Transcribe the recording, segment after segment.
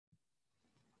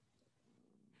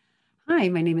Hi,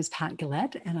 my name is Pat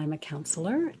Guillet, and I'm a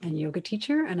counselor and yoga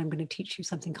teacher, and I'm going to teach you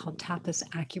something called Tapas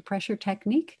Acupressure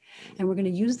technique. And we're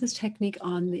going to use this technique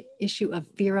on the issue of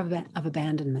fear of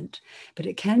abandonment, but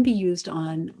it can be used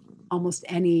on almost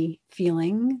any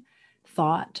feeling,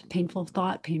 thought, painful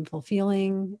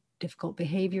feeling, difficult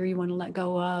behavior you want to let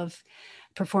go of,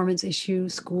 performance issue,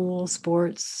 school,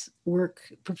 sports, work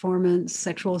performance,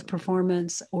 sexual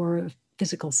performance, or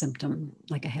physical symptom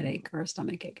like a headache or a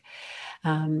stomach ache.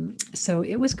 So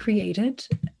it was created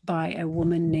by a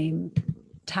woman named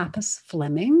Tapas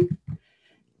Fleming.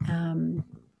 And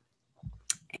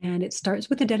it starts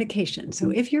with a dedication.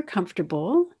 So if you're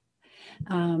comfortable,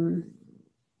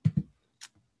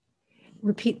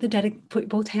 put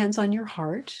both hands on your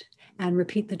heart and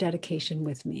repeat the dedication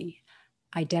with me.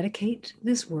 I dedicate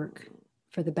this work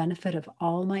for the benefit of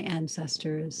all my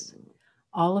ancestors,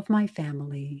 all of my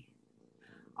family,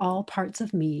 all parts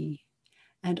of me,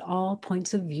 and all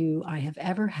points of view I have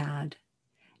ever had,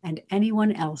 and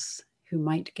anyone else who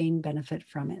might gain benefit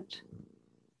from it.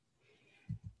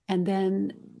 And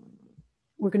then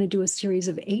we're going to do a series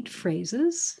of 8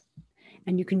 phrases,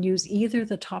 and you can use either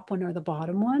the top one or the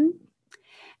bottom one.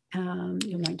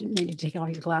 You might need to take off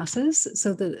your glasses.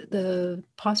 So the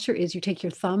posture is you take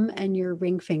your thumb and your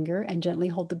ring finger and gently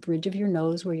hold the bridge of your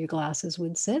nose where your glasses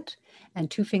would sit, and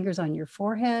 2 fingers on your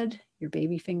forehead. Your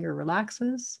baby finger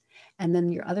relaxes, and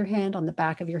then your other hand on the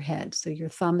back of your head. So your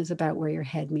thumb is about where your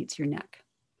head meets your neck.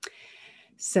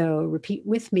 So repeat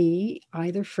with me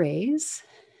either phrase.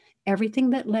 Everything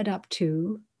that led up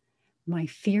to my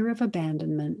fear of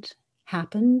abandonment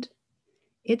happened.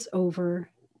 It's over.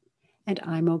 And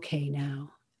I'm okay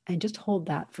now. And just hold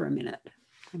that for a minute.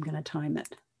 I'm going to time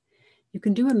it. You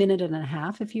can do 1.5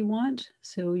 minutes if you want.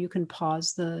 So you can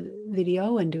pause the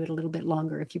video and do it a little bit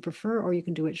longer if you prefer, or you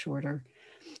can do it shorter.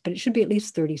 But it should be at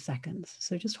least 30 seconds.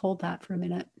 So just hold that for a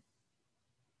minute.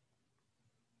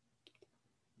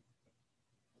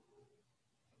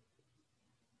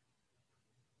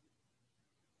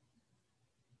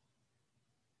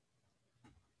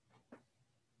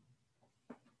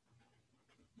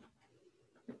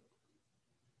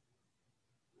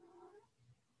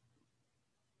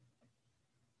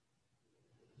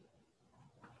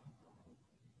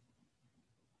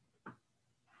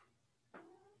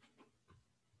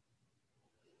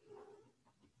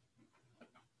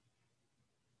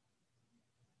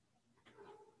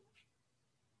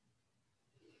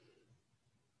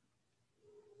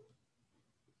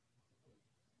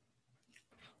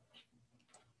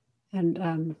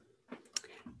 And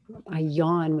I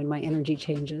yawn when my energy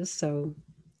changes. So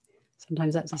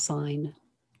sometimes that's a sign.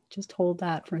 Just hold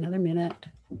that for another minute.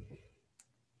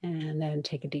 And then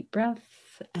take a deep breath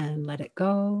and let it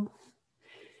go.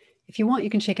 If you want, you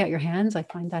can shake out your hands. I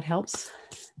find that helps.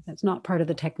 That's not part of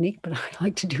the technique, but I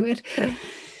like to do it.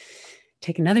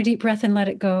 Take another deep breath and let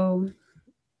it go.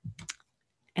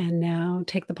 And now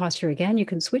take the posture again. You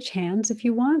can switch hands if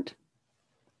you want.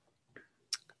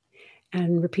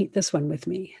 And repeat this one with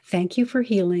me. Thank you for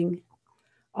healing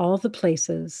all the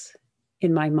places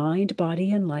in my mind,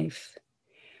 body, and life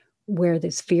where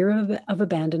this fear of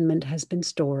abandonment has been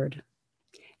stored,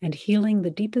 and healing the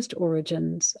deepest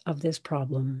origins of this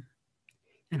problem.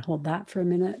 And hold that for a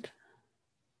minute.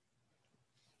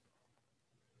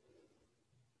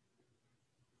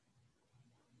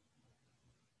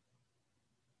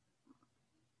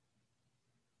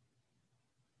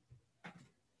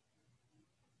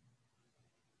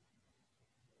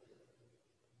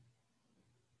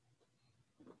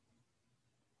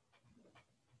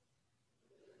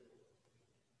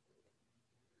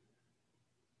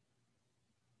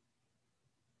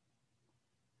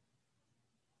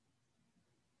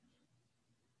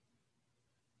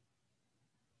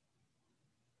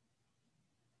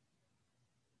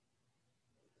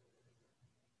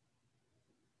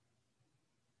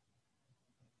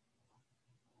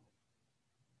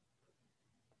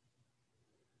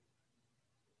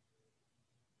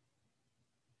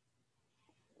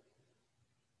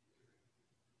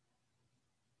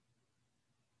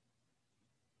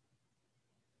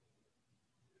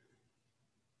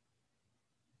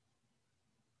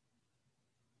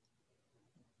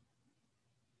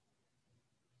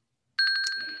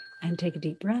 And take a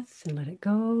deep breath and let it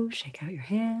go. Shake out your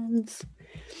hands.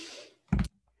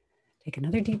 Take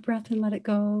another deep breath and let it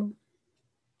go.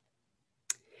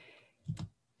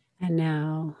 And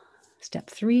now,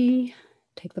 step 3,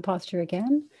 take the posture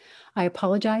again. I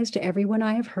apologize to everyone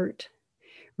I have hurt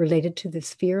related to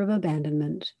this fear of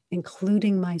abandonment,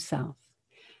 including myself.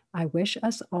 I wish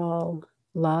us all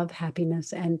love,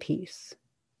 happiness, and peace.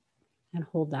 And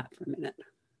hold that for a minute.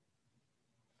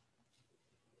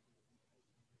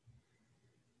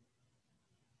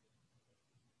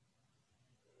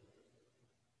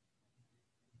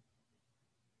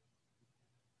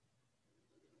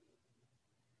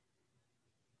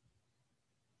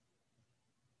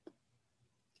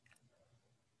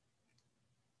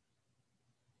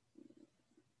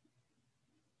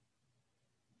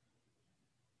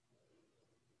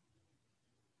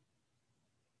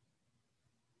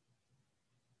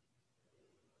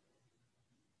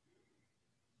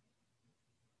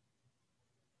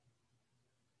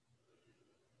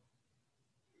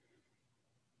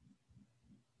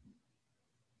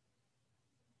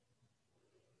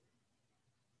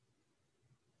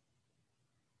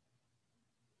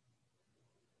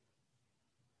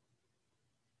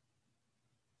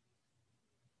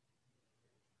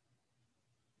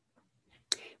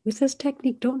 With this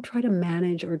technique, don't try to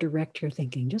manage or direct your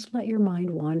thinking. Just let your mind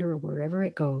wander wherever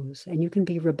it goes. And you can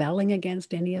be rebelling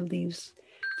against any of these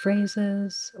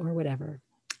phrases or whatever.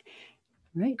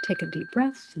 All right, take a deep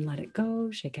breath and let it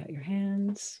go. Shake out your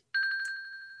hands.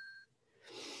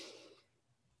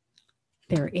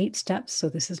 There are 8 steps, so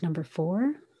this is number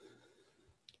 4.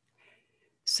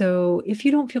 So if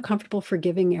you don't feel comfortable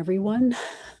forgiving everyone,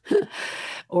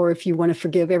 or if you want to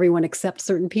forgive everyone except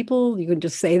certain people, you can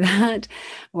just say that,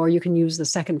 or you can use the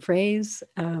second phrase,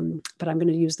 but I'm going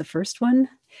to use the first one.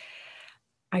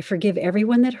 I forgive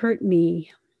everyone that hurt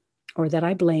me or that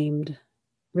I blamed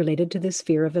related to this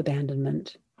fear of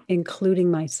abandonment, including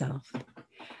myself.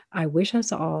 I wish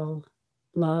us all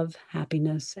love,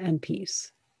 happiness, and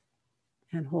peace.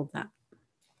 And hold that.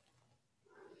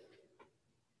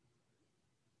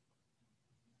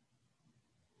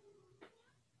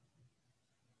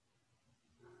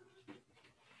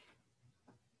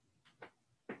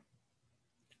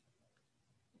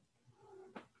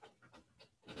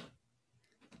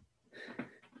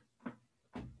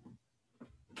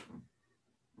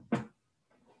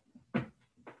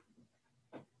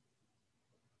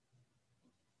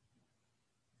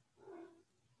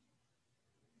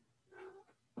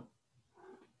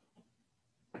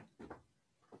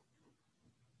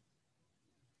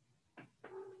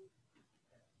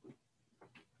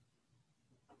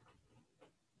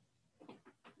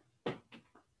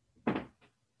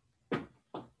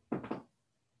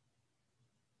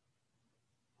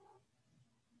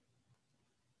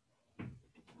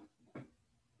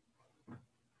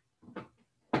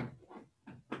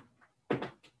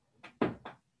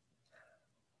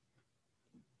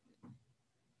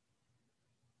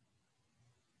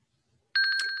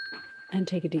 And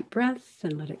take a deep breath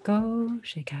and let it go.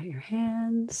 Shake out your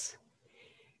hands.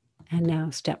 And now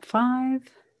step 5,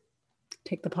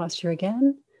 take the posture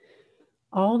again.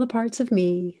 All the parts of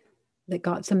me that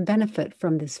got some benefit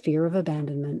from this fear of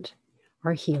abandonment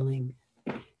are healing.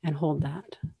 And hold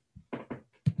that.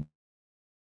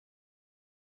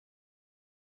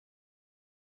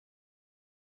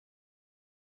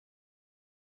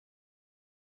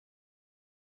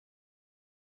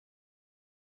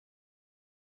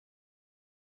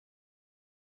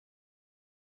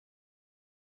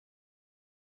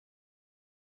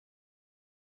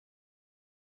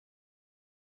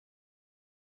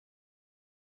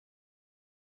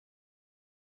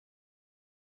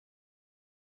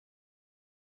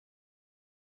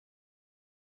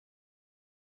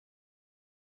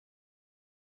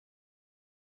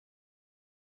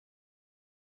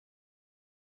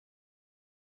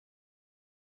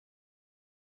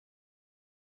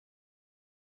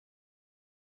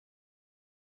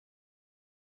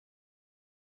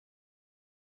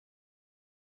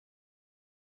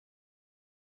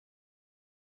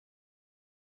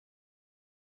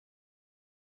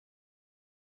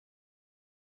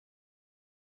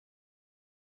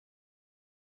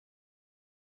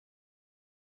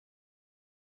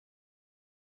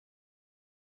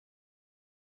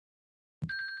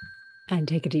 And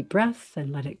take a deep breath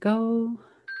and let it go.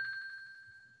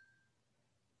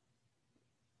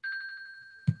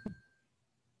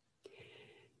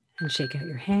 And shake out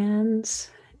your hands.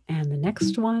 And the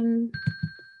next one,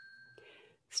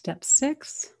 step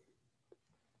 6,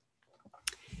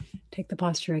 take the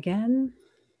posture again.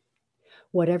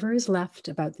 Whatever is left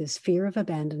about this fear of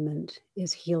abandonment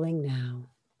is healing now.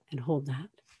 And hold that.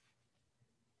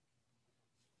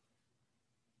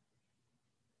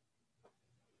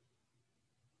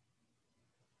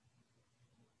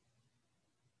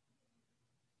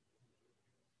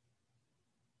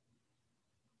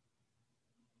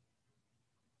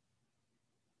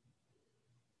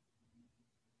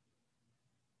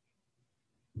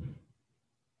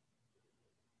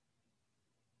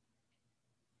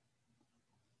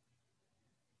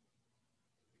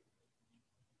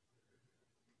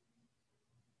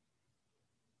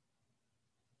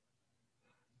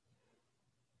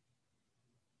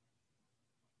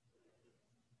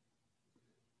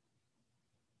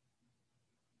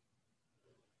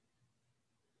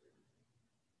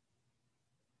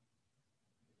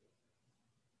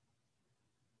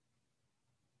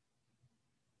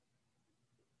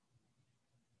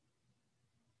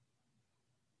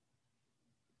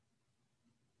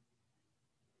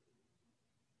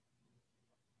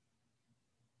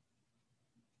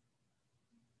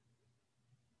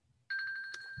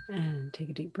 And take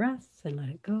a deep breath and let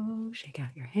it go. Shake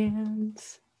out your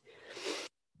hands.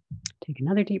 Take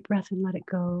another deep breath and let it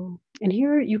go. And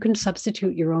here you can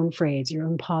substitute your own phrase, your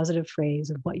own positive phrase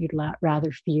of what you'd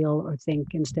rather feel or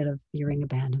think instead of fearing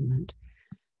abandonment.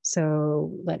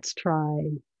 So let's try,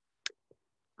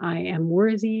 I am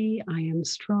worthy, I am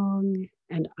strong,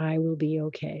 and I will be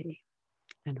okay.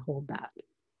 And hold that.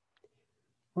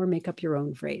 Or make up your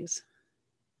own phrase.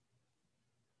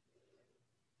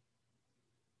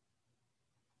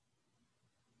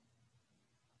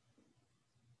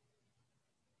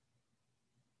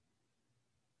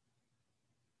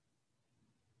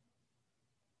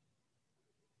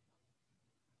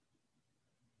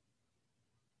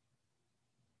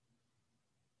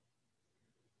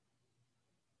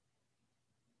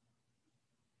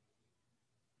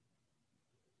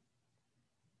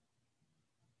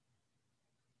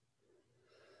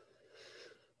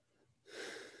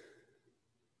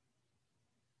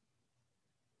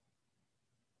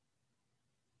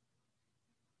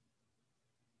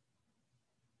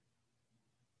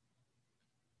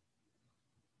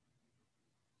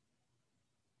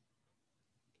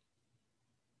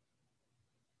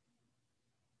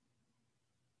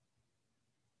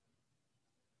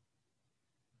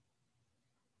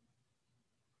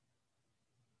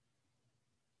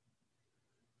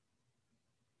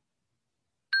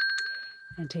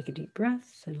 And take a deep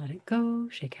breath and let it go.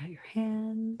 Shake out your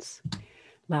hands.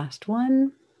 Last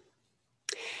one.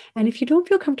 And if you don't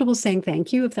feel comfortable saying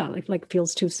thank you, if that like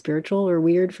feels too spiritual or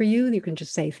weird for you, you can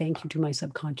just say thank you to my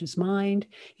subconscious mind.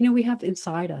 You know, we have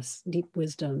inside us deep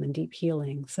wisdom and deep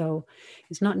healing. So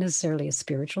it's not necessarily a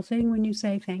spiritual thing when you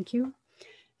say thank you.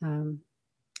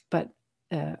 But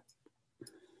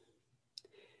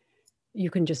you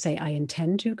can just say, I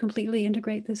intend to completely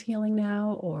integrate this healing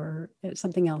now, or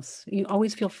something else. You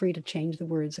always feel free to change the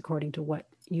words according to what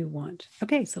you want.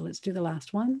 Okay, so let's do the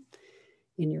last one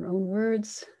in your own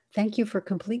words. Thank you for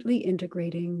completely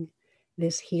integrating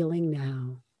this healing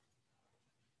now.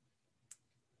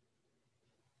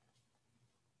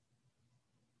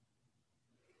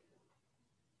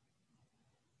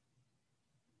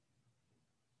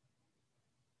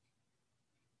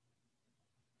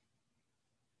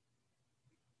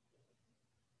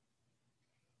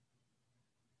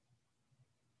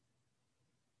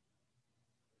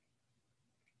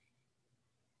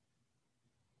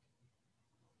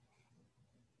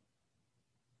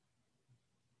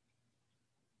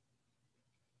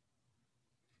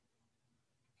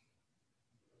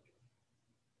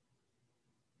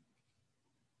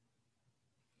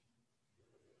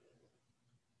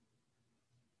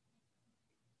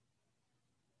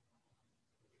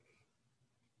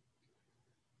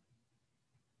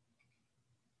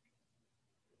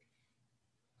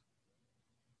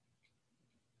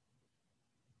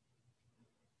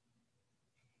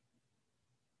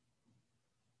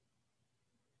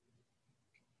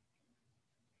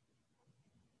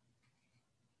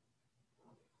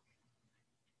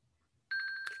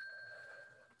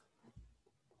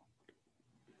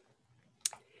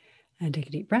 And take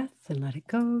a deep breath and let it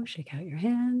go. Shake out your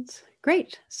hands.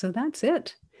 Great. So that's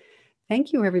it.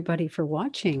 Thank you, everybody, for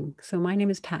watching. So my name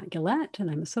is Pat Guillet,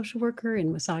 and I'm a social worker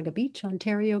in Wasaga Beach,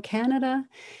 Ontario, Canada.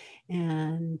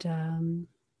 And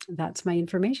that's my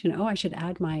information. Oh, I should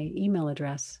add my email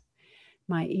address.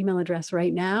 My email address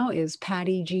right now is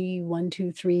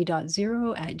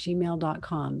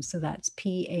pattyg123.0@gmail.com. So that's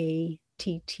PATTI,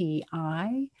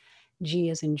 G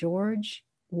as in George,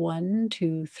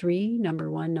 123, number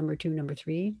 1, number 2, number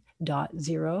 3,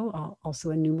 .0, also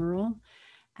a numeral,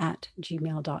 at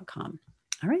gmail.com.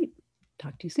 All right.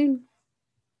 Talk to you soon.